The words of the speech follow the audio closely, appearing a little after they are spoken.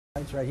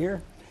It's right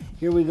here.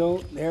 Here we go.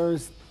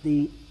 There's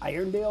the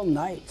Irondale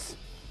Knights.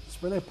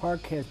 Spring Lake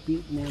Park has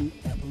beaten them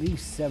at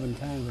least 7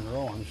 times in a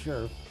row, I'm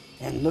sure.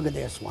 And look at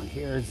this one.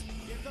 Here's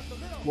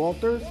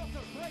Walters.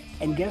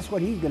 And guess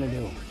what he's going to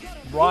do?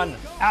 Run.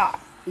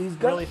 He's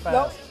going really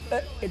fast. No,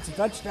 it's a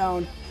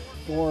touchdown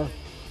for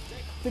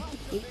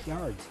 58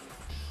 yards.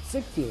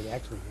 68,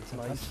 actually. It's a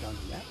touchdown.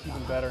 Yeah,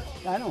 Even better.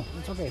 I know.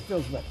 It's okay. It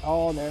feels good.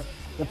 Oh, there.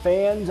 The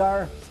fans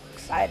are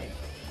excited.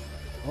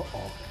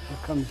 Uh-oh. Here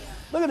comes.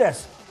 Look at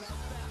this.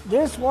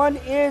 This one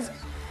is.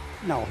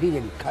 No, he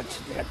didn't catch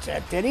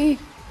that, did he?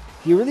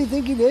 You really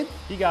think he did?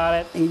 He got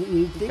it.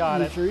 He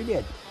got it. Sure he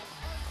did.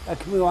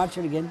 Can we watch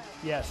it again?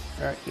 Yes.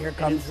 All right, here it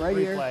comes right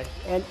replay. here.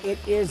 And it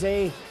is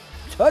a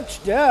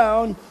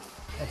touchdown.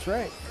 That's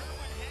right.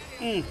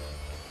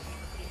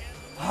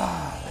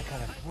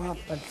 Well,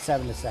 that's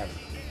 7-7.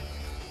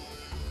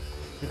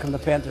 Here come the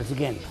Panthers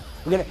again.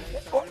 We're gonna.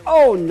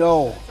 Oh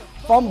no!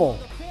 Fumble.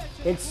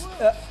 It's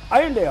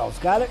Irondale's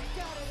got it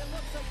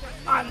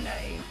on the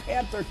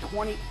Panther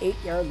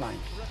 28-yard line.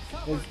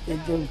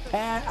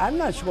 I'm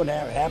not sure what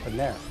happened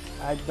there.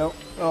 I don't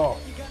know.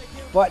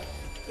 But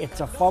it's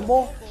a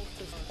fumble,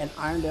 and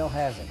Irondale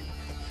has it.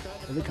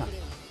 Here they come.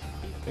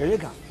 Here they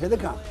come. Here they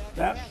come.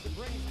 That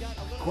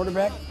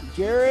quarterback,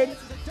 Jared,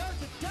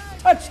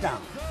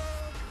 touchdown.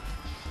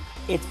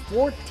 It's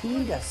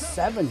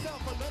 14-7.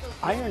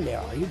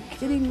 Irondale. Are you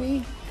kidding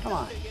me? Come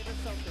on.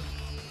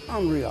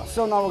 Unreal.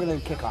 So now we're going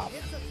to kick off.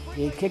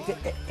 He kicked it.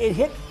 It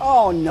hit.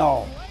 Oh,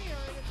 no.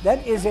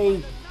 That is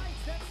a.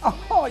 Oh,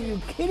 are you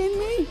kidding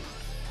me?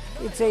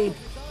 It's a.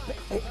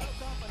 He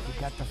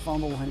got the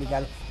fumble when he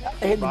got it.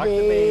 Hit the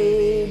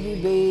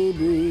baby.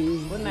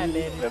 Wasn't that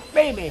baby?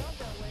 Baby.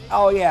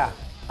 Oh, yeah.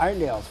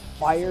 Irondale's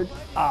fired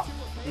up.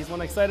 He's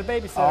one excited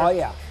babysitter. Oh,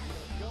 yeah.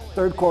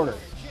 Third quarter.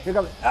 Here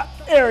comes.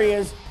 There he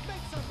is.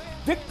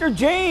 Victor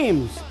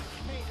James.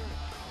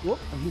 Whoop,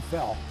 he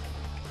fell.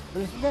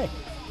 But it's okay.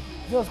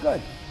 Feels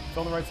good. It's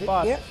on the right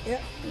spot. Yeah.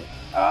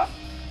 Up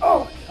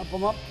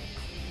him up.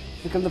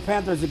 Here come the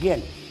Panthers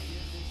again.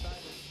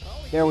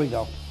 There we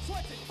go.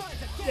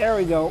 There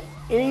we go.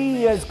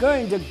 He is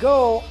going to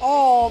go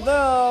all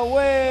the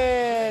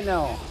way.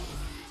 No.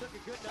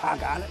 I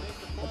got it.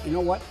 But you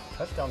know what?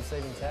 Touchdown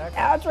saving tackle.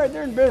 That's right.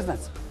 They're in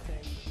business.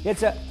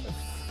 It's a.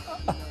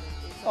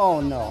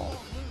 Oh no.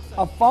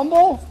 A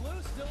fumble.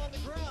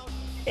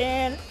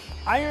 And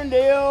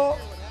Irondale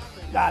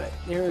got it.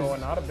 There's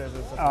going out of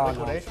business. It's a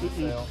liquidation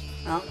sale.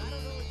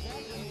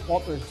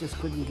 Walters just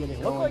couldn't get it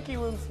going. Looked like he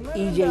was.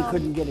 EJ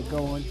couldn't get it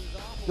going.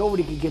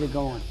 Nobody could get it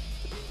going.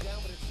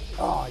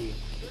 Oh,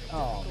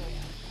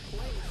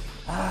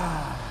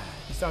 man.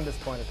 You sound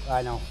disappointed.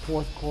 I know.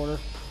 Fourth quarter.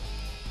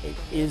 It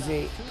is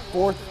a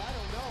 4th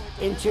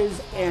inches,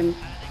 and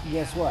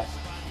guess what?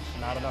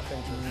 Not enough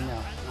inches.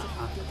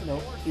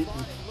 No.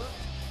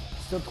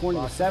 Still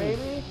 20-7.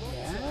 Baby?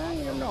 Yeah,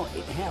 you don't know.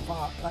 8.5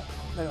 off.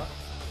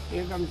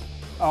 Here comes.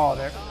 Oh,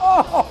 there.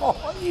 Oh,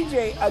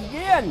 EJ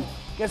again.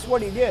 Guess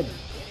what he did?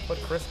 Put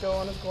Crisco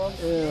on his gloves?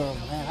 Oh,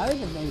 man. I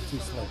think maybe too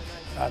slick.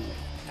 I don't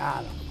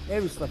know.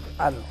 Maybe slicker.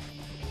 I don't know.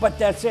 But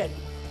that's it.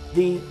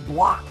 The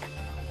block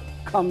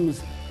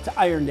comes to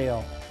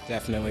Irondale.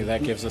 Definitely.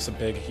 That gives us a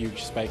big,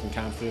 huge spike in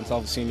confidence.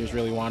 All the seniors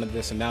really wanted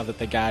this, and now that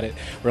they got it,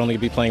 we're only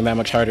going to be playing that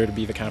much harder to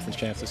be the conference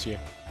champs this year.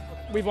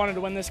 We've wanted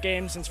to win this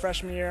game since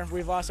freshman year.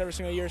 We've lost every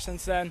single year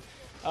since then.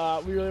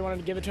 We really wanted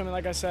to give it to them, and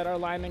like I said, our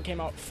linemen came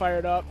out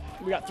fired up.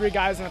 We got 3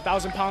 guys in a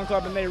 1,000-pound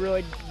club, and they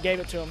really gave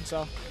it to them,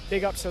 so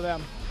big ups to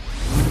them.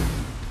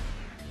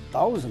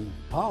 1,000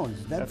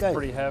 pounds. That's guy,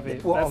 pretty heavy.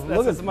 Well,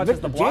 that's as much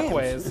as the block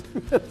weighs.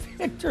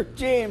 Victor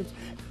James,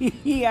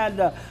 he had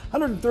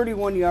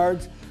 131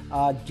 yards.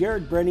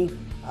 Jared Brenny,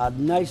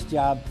 nice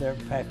job there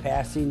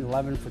passing,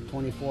 11 for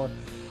 24.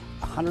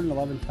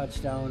 111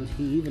 touchdowns.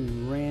 He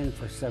even ran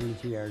for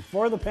 72 yards.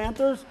 For the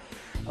Panthers,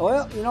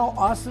 well, you know,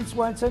 Austin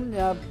Swenson,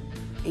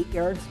 8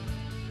 yards,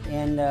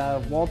 and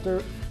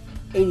Walter,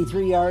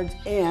 83 yards,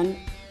 and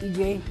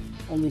EJ,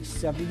 only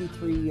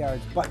 73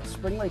 yards. But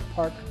Spring Lake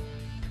Park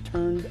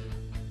turned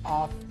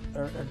off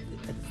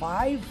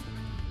 5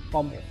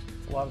 fumbles.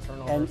 It's a lot of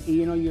turnovers. And,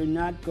 you know, you're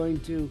not going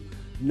to,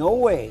 no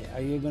way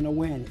are you going to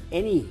win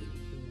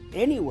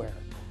anywhere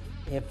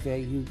if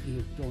you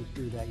don't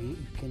do that. You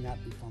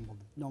cannot be fumbled.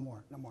 No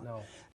more. No.